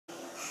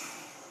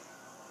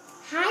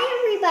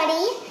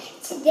everybody.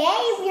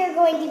 Today we are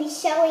going to be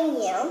showing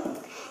you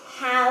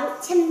how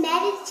to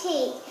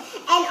meditate.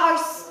 And our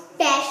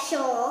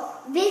special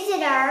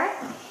visitor,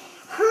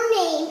 her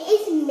name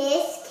is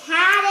Miss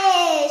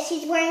Caddis.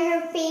 She's wearing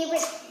her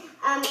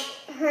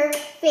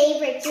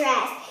favorite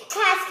dress.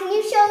 Cass, can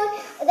you show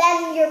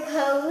them your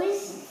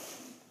pose?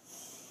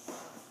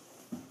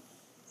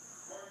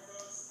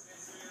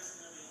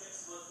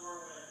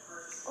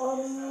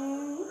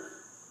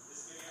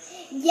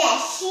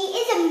 Yes, she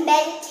is a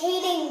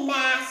meditating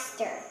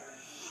master.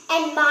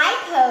 And my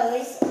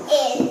pose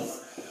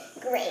is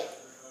great.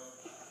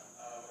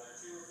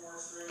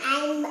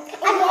 I'm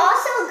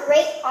also a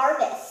great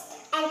artist.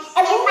 And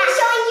we'll be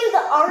showing you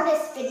the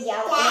artist video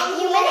in a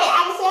few minutes.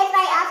 And here's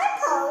my other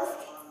pose.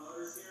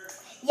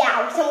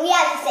 Yeah, so we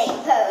have the same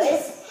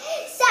pose.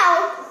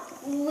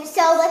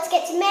 So let's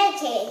get to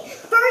meditating.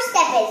 First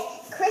step is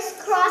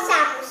crisscross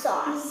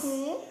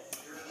applesauce.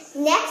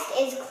 Next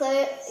is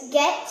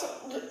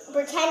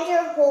pretend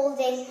you're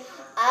holding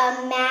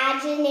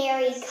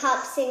imaginary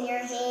cups in your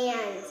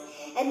hands.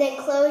 And then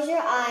close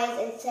your eyes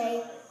and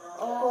say,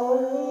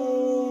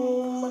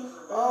 Om,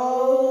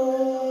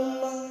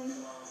 Om,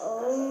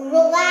 Om.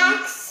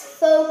 Relax,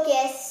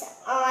 focus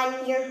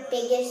on your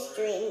biggest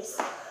dreams.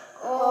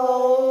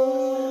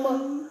 Om,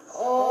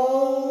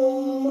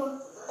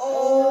 Om,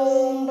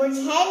 Om.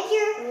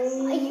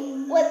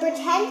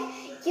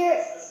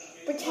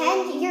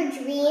 Pretend your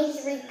dreams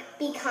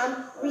become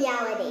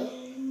reality.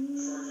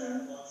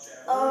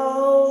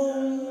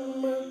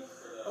 Om,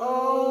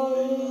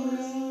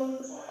 Om,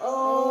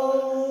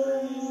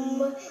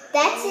 Om.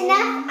 That's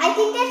enough. I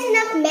think that's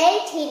enough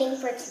meditating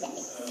for today.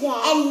 Yes.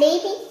 And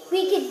maybe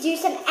we could do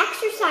some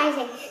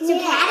exercising. So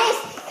Caddis,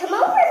 come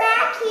over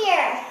back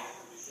here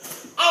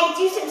and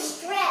do some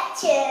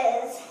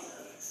stretches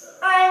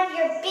on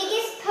your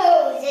biggest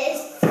poses.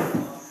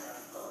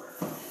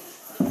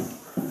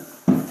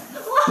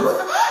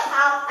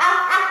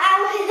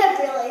 That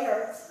really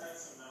hurts.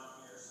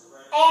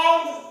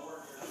 And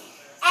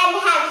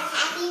have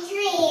happy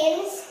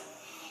dreams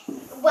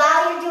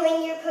while you're doing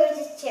your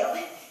poses too.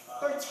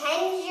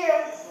 Pretend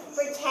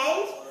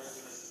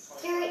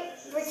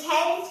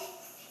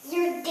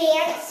you're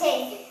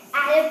dancing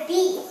at a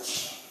beach.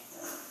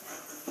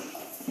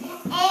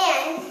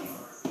 And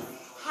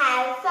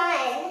have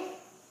fun.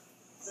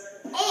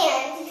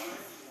 And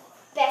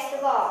best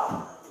of all,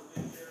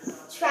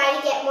 try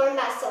to get more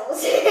muscles.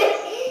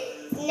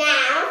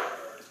 Now,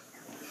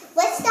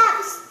 let's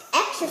stop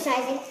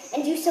exercising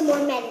and do some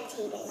more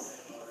meditating.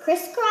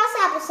 Crisscross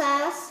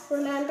applesauce,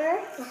 remember?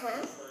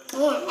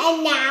 Yeah.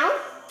 And now,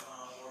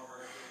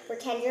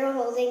 pretend you're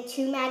holding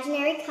two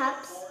imaginary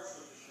cups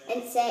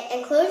and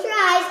close your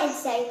eyes and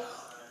say,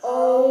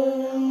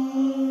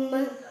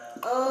 Om,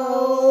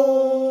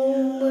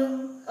 Om,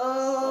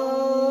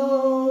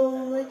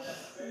 Om.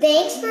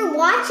 Thanks for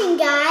watching,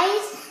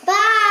 guys.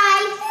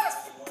 Bye.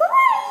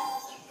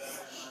 Bye.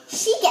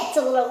 She gets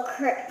a little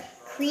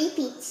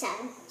creepy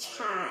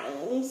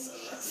sometimes.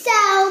 So,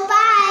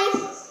 bye.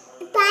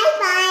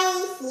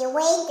 Bye-bye. See you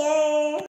later.